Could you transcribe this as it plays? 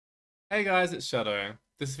Hey guys, it's Shadow.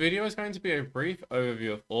 This video is going to be a brief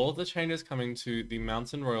overview of all the changes coming to the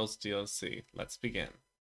Mountain Royals DLC. Let's begin.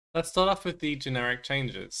 Let's start off with the generic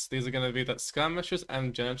changes. These are going to be that skirmishers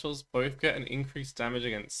and genitals both get an increased damage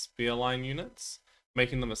against spearline units,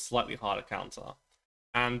 making them a slightly harder counter.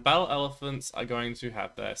 And battle elephants are going to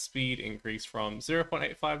have their speed increase from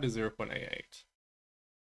 0.85 to 0.88.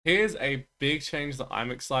 Here's a big change that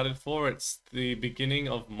I'm excited for. It's the beginning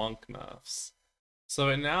of monk nerfs.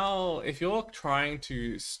 So now, if you're trying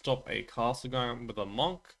to stop a castle going with a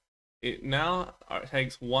monk, it now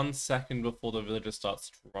takes 1 second before the villager starts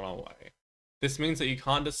to run away. This means that you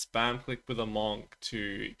can't just spam click with a monk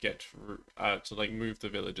to get to move the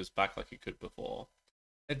villagers back like you could before.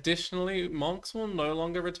 Additionally, monks will no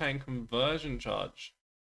longer retain conversion charge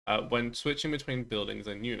when switching between buildings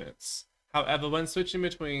and units. However, when switching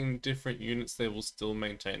between different units, they will still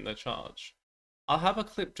maintain their charge. I'll have a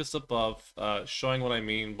clip just above showing what I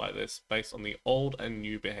mean by this based on the old and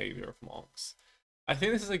new behavior of monks. I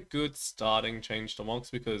think this is a good starting change to monks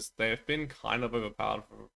because they have been kind of overpowered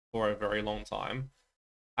for a very long time.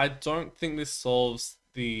 I don't think this solves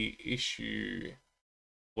the issue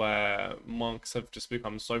where monks have just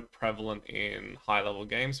become so prevalent in high level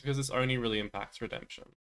games because this only really impacts redemption.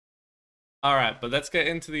 Alright, but let's get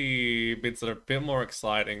into the bits that are a bit more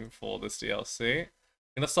exciting for this DLC.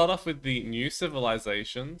 I'm going to start off with the new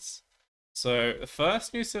civilisations. So the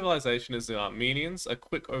first new civilization is the Armenians. A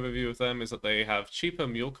quick overview of them is that they have cheaper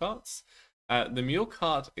mule carts. The mule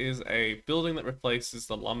cart is a building that replaces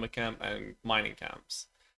the lumber camp and mining camps,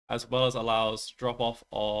 as well as allows drop off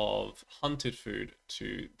of hunted food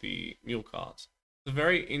to the mule cart. It's a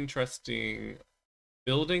very interesting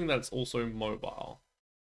building that's also mobile.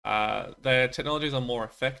 Their technologies are more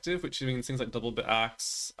effective, which means things like double bit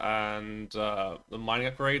axe and the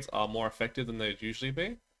mining upgrades are more effective than they'd usually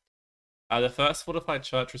be. The first fortified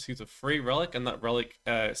church receives a free relic, and that relic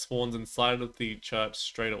spawns inside of the church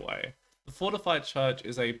straight away. The fortified church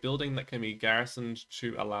is a building that can be garrisoned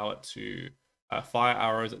to allow it to fire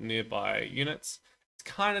arrows at nearby units.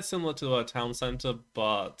 It's kind of similar to a town center,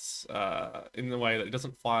 but in the way that it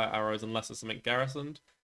doesn't fire arrows unless it's something garrisoned,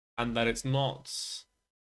 and that it's not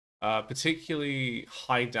particularly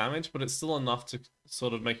high damage, but it's still enough to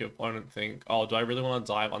sort of make your opponent think, oh, do I really want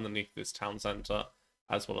to dive underneath this town center,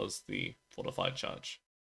 as well as the fortified church.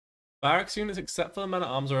 Barracks units, except for the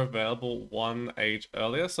men-at-arms, are available 1 age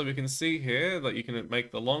earlier, so we can see here that you can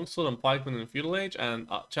make the longsword and pikeman in feudal age, and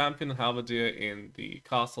champion and halberdier in the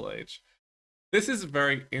castle age. This is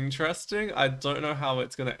very interesting. I don't know how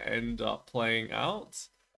it's going to end up playing out,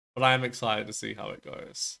 but I am excited to see how it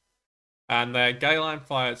goes. And their galley line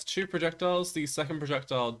fires 2 projectiles. The second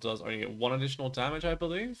projectile does only get 1 additional damage, I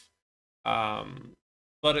believe.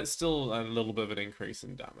 But it's still a little bit of an increase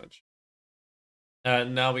in damage.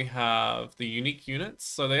 And now we have the unique units.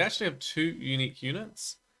 So they actually have 2 unique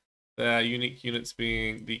units. Their unique units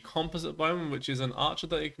being the composite bowman, which is an archer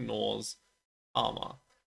that ignores armor.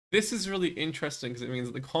 This is really interesting because it means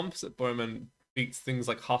that the composite bowman beats things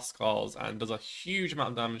like Huskarls and does a huge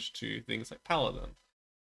amount of damage to things like paladin.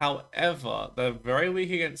 However, they're very weak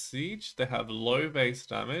against siege. They have low base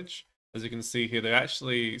damage. As you can see here, they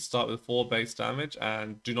actually start with 4 base damage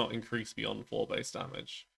and do not increase beyond 4 base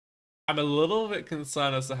damage. I'm a little bit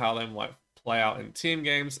concerned as to how they might play out in team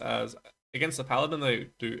games, as against the paladin they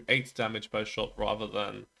do 8 damage per shot rather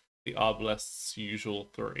than the Arbalest's usual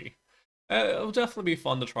 3. It'll definitely be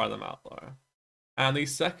fun to try them out though. And the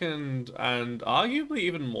second and arguably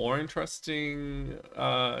even more interesting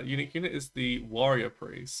unique unit is the Warrior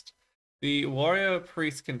Priest. The Warrior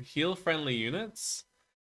Priest can heal friendly units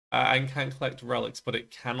and can collect relics, but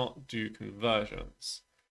it cannot do conversions.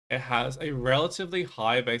 It has a relatively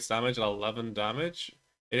high base damage at 11 damage.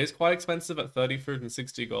 It is quite expensive at 30 food and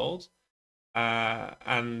 60 gold.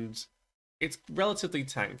 And it's relatively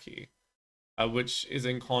tanky. Which is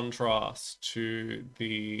in contrast to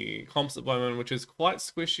the composite bowman, which is quite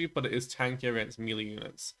squishy, but it is tanky against melee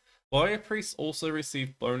units. Warrior priests also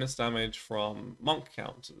receive bonus damage from monk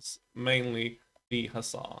counters, mainly the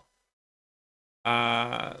hussar.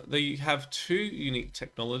 They have 2 unique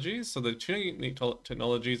technologies. So the 2 unique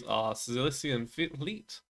technologies are Cilician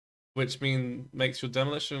Fleet, which makes your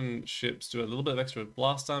demolition ships do a little bit of extra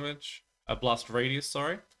blast damage, blast radius,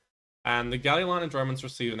 sorry. And the galley line and dromans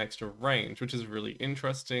receive an extra range, which is really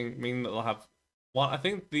interesting, meaning that they'll have I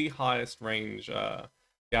think the highest range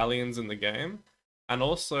galleons in the game. And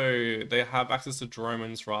also they have access to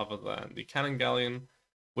dromans rather than the cannon galleon,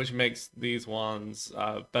 which makes these ones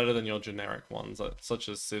better than your generic ones, such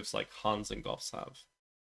as civs like Huns and Goths have.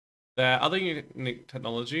 Their other unique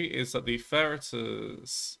technology is that the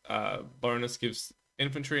Ferret's bonus gives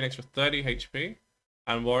infantry an extra 30 HP,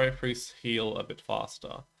 and warrior priests heal a bit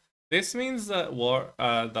faster. This means that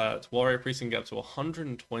warrior priests can get up to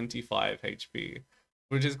 125 HP,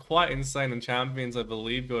 which is quite insane. And champions, I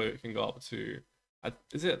believe, can go up to,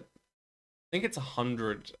 is it? I think it's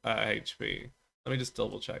 100 HP. Let me just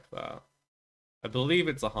double check that. I believe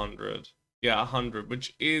it's 100. Yeah, 100,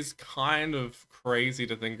 which is kind of crazy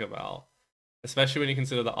to think about, especially when you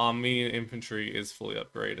consider the Armenian infantry is fully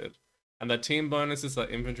upgraded. And the team bonus is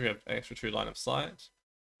that infantry have extra true line of sight.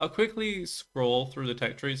 I'll quickly scroll through the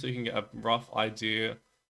tech tree so you can get a rough idea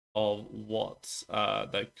of what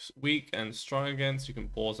they're weak and strong against. You can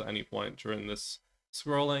pause at any point during this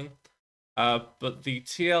scrolling. But the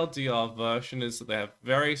TLDR version is that they have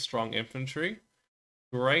very strong infantry,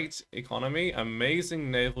 great economy, amazing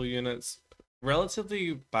naval units,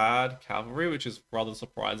 relatively bad cavalry, which is rather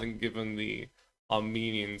surprising given the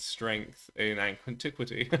Armenian strength in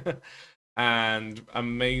antiquity, and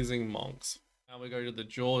amazing monks. Now we go to the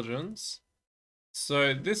Georgians.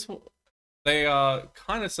 So they are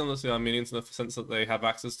kind of similar to the Armenians in the sense that they have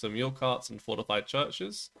access to mule carts and fortified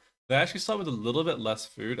churches. They actually start with a little bit less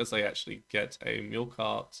food as they actually get a mule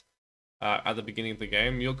cart at the beginning of the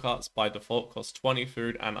game. Mule carts by default cost 20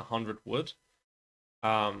 food and 100 wood.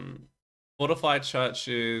 Fortified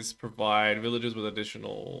churches provide villagers with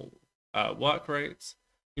additional work rates.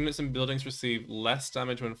 Units and buildings receive less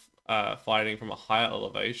damage when fighting from a higher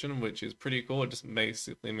elevation, which is pretty cool. It just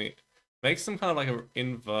basically makes them kind of like an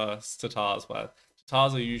inverse Tatars, where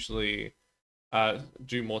Tatars are usually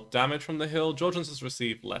do more damage from the hill. Georgians just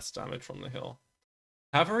receive less damage from the hill.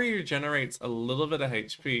 Cavalry regenerates a little bit of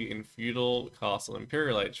HP in Feudal, Castle,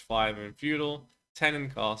 Imperial Age. 5 in Feudal, 10 in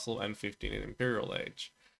Castle, and 15 in Imperial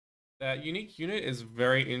Age. That unique unit is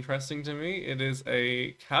very interesting to me. It is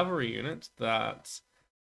a cavalry unit that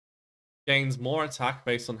gains more attack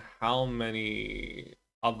based on how many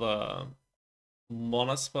other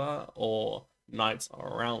Monosper or knights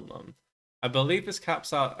are around them. I believe this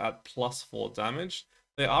caps out at +4 damage.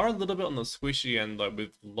 They are a little bit on the squishy end though,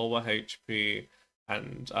 with lower HP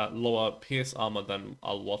and lower pierce armor than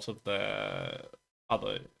a lot of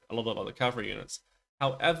other cavalry units.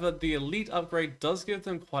 However, the elite upgrade does give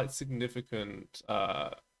them quite significant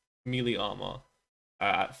melee armor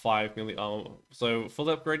at 5 melee armor. So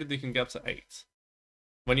fully upgraded, you can get up to 8.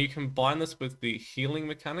 When you combine this with the healing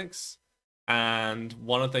mechanics and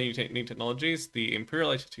one of their unique technologies, the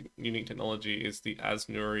Imperial Age unique technology is the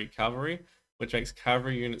Asnuri Cavalry, which makes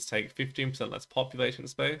cavalry units take 15% less population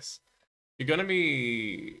space. You're going to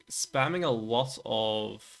be spamming a lot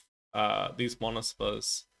of these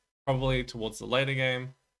monospers probably towards the later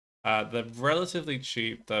game. They're relatively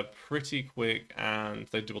cheap, they're pretty quick, and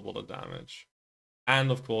they do a lot of damage. And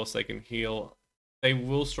of course, they can heal. They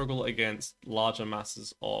will struggle against larger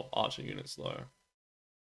masses of archer units though.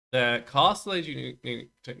 Their Castle Age unique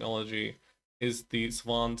technology is the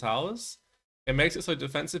Svan Towers. It makes it so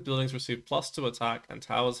defensive buildings receive +2 attack and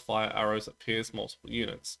towers fire arrows that pierce multiple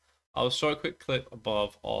units. I'll show a quick clip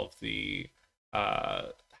above of the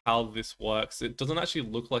how this works. It doesn't actually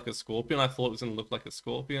look like a scorpion. I thought it was going to look like a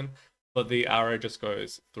scorpion, but the arrow just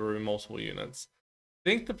goes through multiple units. I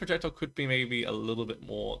think the projectile could be maybe a little bit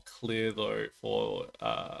more clear though for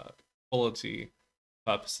quality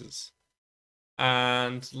purposes.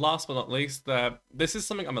 And last but not least, this is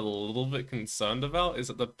something I'm a little bit concerned about, is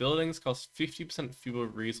that the buildings cost 50% fewer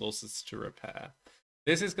resources to repair.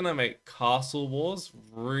 This is going to make castle wars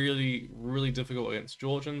really, really difficult against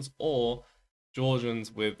Georgians or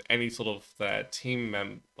Georgians with any sort of their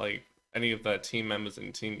any of their team members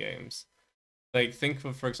in team games. Like, think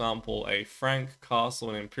of, for example, a Frank castle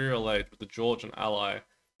in Imperial Age with the Georgian ally.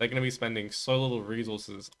 They're going to be spending so little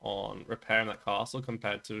resources on repairing that castle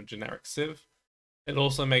compared to a generic civ. It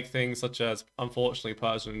also makes things such as, unfortunately,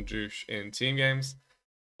 Persian douche in team games.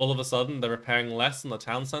 All of a sudden, they're repairing less in the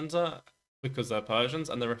town center because they're Persians,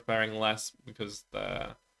 and they're repairing less because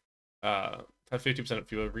they're have 50%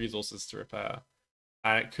 fewer resources to repair.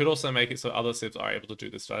 And it could also make it so other civs are able to do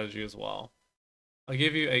this strategy as well. I'll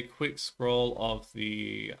give you a quick scroll of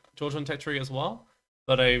the Georgian tech tree as well,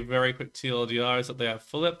 but a very quick TLDR is that they have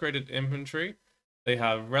fully upgraded infantry, they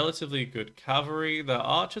have relatively good cavalry, their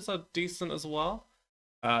archers are decent as well,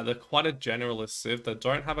 they're quite a generalist civ, they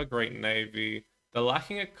don't have a great navy, they're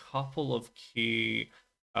lacking a couple of key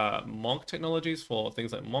monk technologies for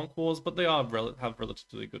things like monk wars, but they have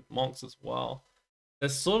relatively good monks as well.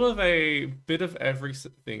 There's sort of a bit of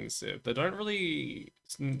everything civ. They don't really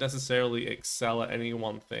necessarily excel at any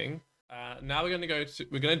one thing. Now we're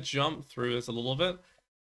gonna jump through this a little bit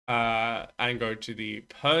and go to the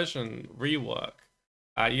Persian rework.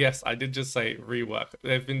 Yes, I did just say rework.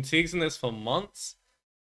 They've been teasing this for months.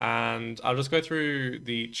 And I'll just go through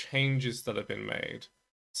the changes that have been made.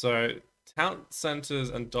 So town centers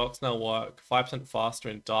and docks now work 5% faster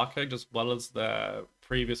in Dark Age, as well as their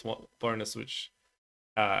previous bonus, which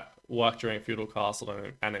worked during Feudal Castle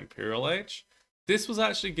and Imperial Age. This was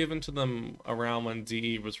actually given to them around when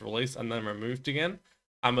DE was released and then removed again.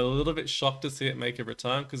 I'm a little bit shocked to see it make a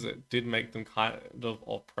return because it did make them kind of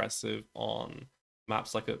oppressive on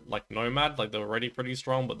maps like Nomad. Like, they're already pretty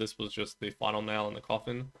strong, but this was just the final nail in the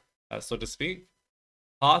coffin, so to speak.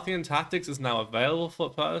 Parthian Tactics is now available for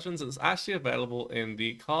Persians. It's actually available in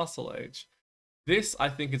the Castle Age. This, I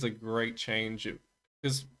think, is a great change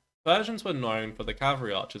because Persians were known for the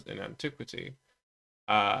cavalry archers in antiquity.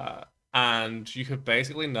 And you could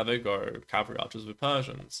basically never go cavalry archers with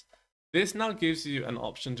Persians. This now gives you an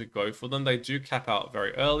option to go for them. They do cap out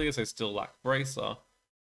very early as they still lack bracer.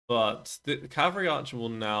 But the cavalry archer will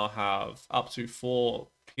now have up to 4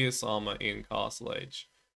 pierce armor in Castle Age,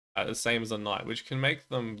 the same as a knight, which can make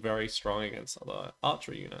them very strong against other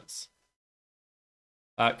archery units.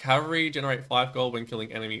 Cavalry generate 5 gold when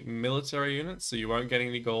killing enemy military units, so you won't get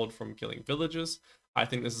any gold from killing villagers. I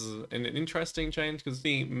think this is an interesting change because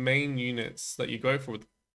the main units that you go for with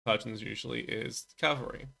Persians usually is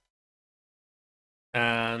cavalry.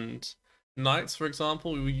 And knights, for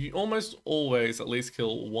example, you almost always at least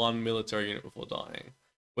kill 1 military unit before dying,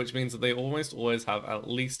 which means that they almost always have at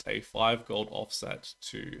least a 5 gold offset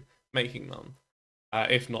to making them,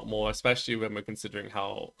 if not more, especially when we're considering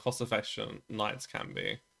how cost-effective knights can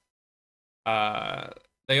be.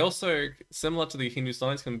 They also, similar to the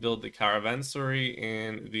Hindustanis, can build the caravanserai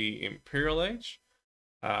in the Imperial Age,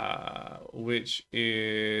 which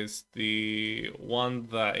is the one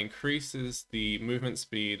that increases the movement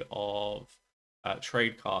speed of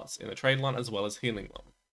trade carts in the trade line, as well as healing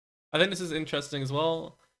them. I think this is interesting as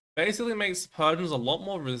well. Basically makes Persians a lot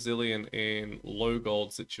more resilient in low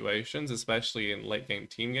gold situations, especially in late game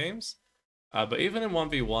team games. But even in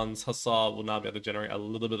 1v1s, Hussar will now be able to generate a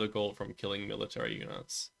little bit of gold from killing military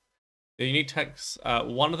units. The unique techs,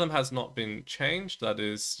 one of them has not been changed, that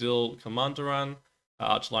is still Commanderan.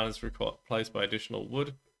 Archline is replaced by additional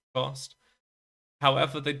wood cost.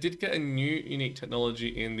 However, they did get a new unique technology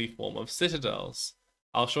in the form of citadels.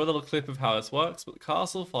 I'll show a little clip of how this works, but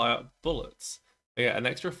castle fire bullets. They get an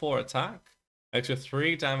extra 4 attack, extra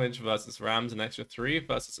 3 damage versus rams, and extra 3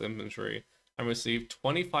 versus infantry, and receive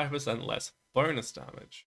 25% less bonus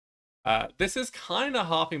damage. This is kind of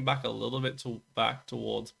harping back a little bit back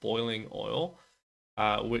towards boiling oil,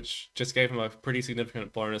 which just gave him a pretty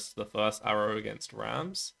significant bonus to the first arrow against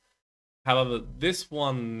rams. However, this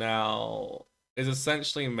one now is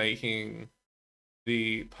essentially making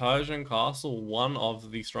the Persian castle one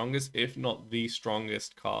of the strongest, if not the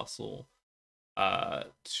strongest castle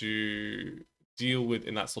to deal with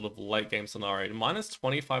in that sort of late game scenario. Minus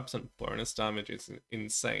 25% bonus damage is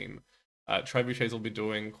insane. Trebuchets will be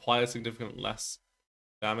doing quite a significant less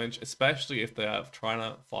damage, especially if they're trying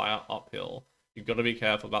to fire uphill. You've got to be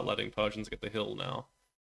careful about letting Persians get the hill now.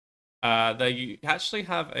 They actually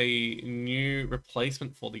have a new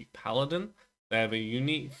replacement for the Paladin. They have a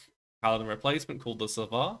unique Paladin replacement called the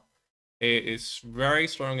Civs. It is very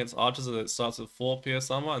strong against archers, as it starts with 4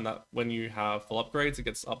 pierce armor, and that when you have full upgrades, it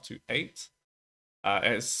gets up to 8.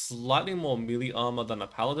 It's slightly more melee armor than a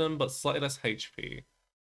Paladin, but slightly less HP.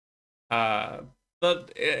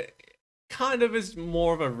 But it kind of is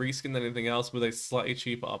more of a reskin than anything else with a slightly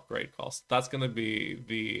cheaper upgrade cost. That's going to be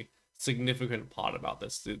the significant part about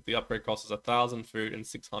this. The upgrade cost is 1,000 food and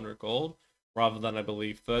 600 gold, rather than, I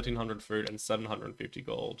believe, 1,300 food and 750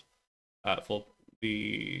 gold for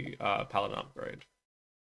the Paladin upgrade.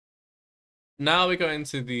 Now we go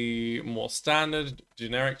into the more standard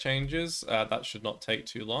generic changes. That should not take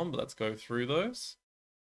too long, but let's go through those.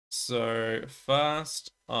 So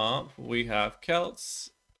first up, we have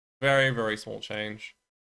Celts. Very, very small change.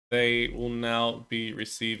 They will now be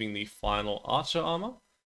receiving the final archer armor.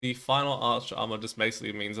 The final archer armor just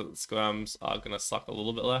basically means that the skirms are going to suck a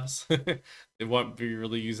little bit less. They won't be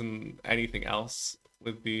really using anything else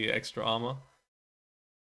with the extra armor.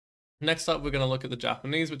 Next up, we're going to look at the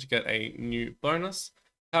Japanese, which get a new bonus.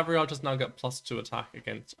 Cavalry archers now get +2 attack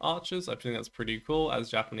against archers. I think that's pretty cool, as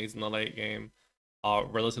Japanese in the late game are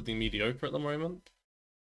relatively mediocre at the moment.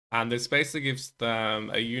 And this basically gives them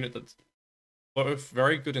a unit that's both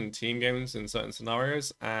very good in team games in certain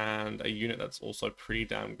scenarios, and a unit that's also pretty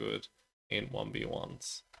damn good in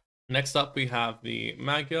 1v1s. Next up, we have the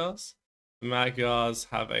Magyars. The Magyars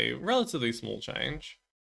have a relatively small change,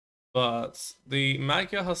 but the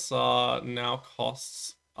Magyar Hussar now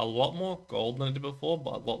costs a lot more gold than it did before,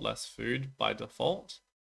 but a lot less food by default.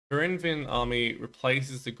 Carinvian army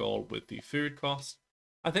replaces the gold with the food cost.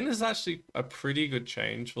 I think this is actually a pretty good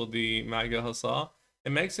change for the Magyar Hussar.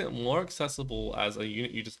 It makes it more accessible as a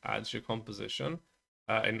unit you just add to your composition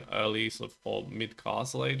in early sort of or mid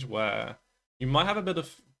castle age, where you might have a bit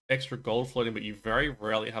of extra gold floating, but you very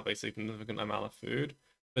rarely have a significant amount of food.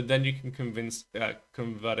 But then you can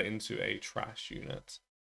convert it into a trash unit.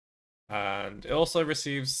 And it also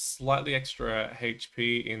receives slightly extra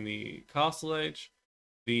HP in the castle age.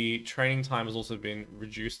 The training time has also been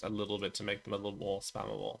reduced a little bit to make them a little more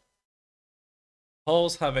spammable.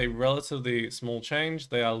 Poles have a relatively small change.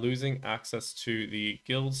 They are losing access to the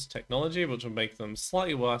guild's technology, which will make them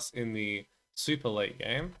slightly worse in the super late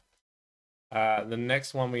game. The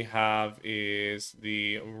next one we have is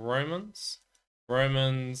the Romans.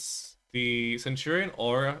 The Centurion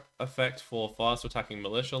aura effect for fast attacking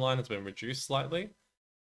militia line has been reduced slightly,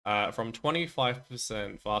 from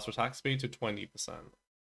 25% fast attack speed to 20%.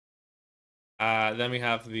 Then we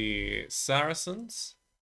have the Saracens.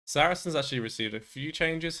 Saracens actually received a few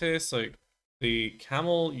changes here, so the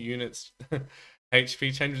camel units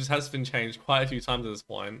HP changes has been changed quite a few times at this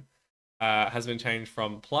point. Has been changed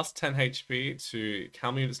from plus 10 HP to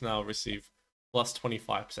camel units now receive plus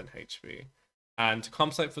 25% HP. And to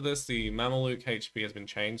compensate for this, the Mameluke HP has been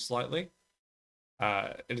changed slightly.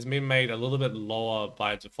 It has been made a little bit lower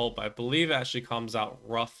by default, but I believe it actually comes out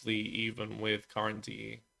roughly even with current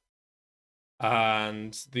DE.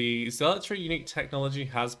 And the Zealotry unique technology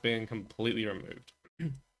has been completely removed,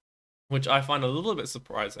 which I find a little bit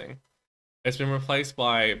surprising. It's been replaced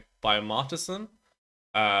by Martisan.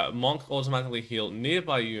 Monk automatically heal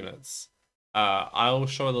nearby units. I'll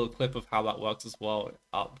show a little clip of how that works as well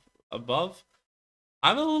up above.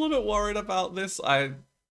 I'm a little bit worried about this.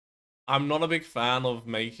 I'm not a big fan of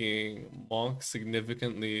making Monk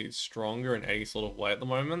significantly stronger in any sort of way at the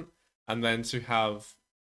moment. And then to have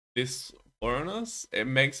this bonus, it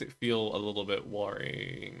makes it feel a little bit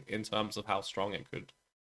worrying in terms of how strong it could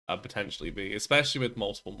potentially be, especially with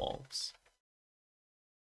multiple Monks.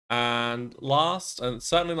 And last, and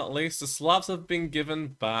certainly not least, the Slavs have been given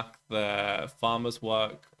back their Farmers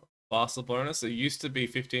Work faster bonus. It used to be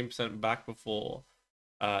 15% back before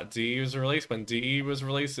DE was released. When DE was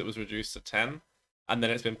released, it was reduced to 10, and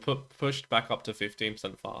then it's been pushed back up to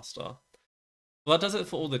 15% faster. Well, that does it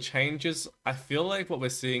for all the changes. I feel like what we're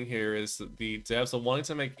seeing here is that the devs are wanting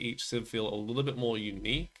to make each civ feel a little bit more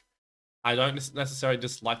unique. I don't necessarily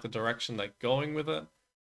dislike the direction they're going with it.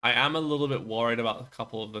 I am a little bit worried about a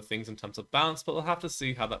couple of the things in terms of balance, but we'll have to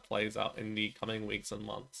see how that plays out in the coming weeks and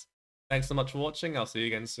months. Thanks so much for watching. I'll see you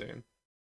again soon.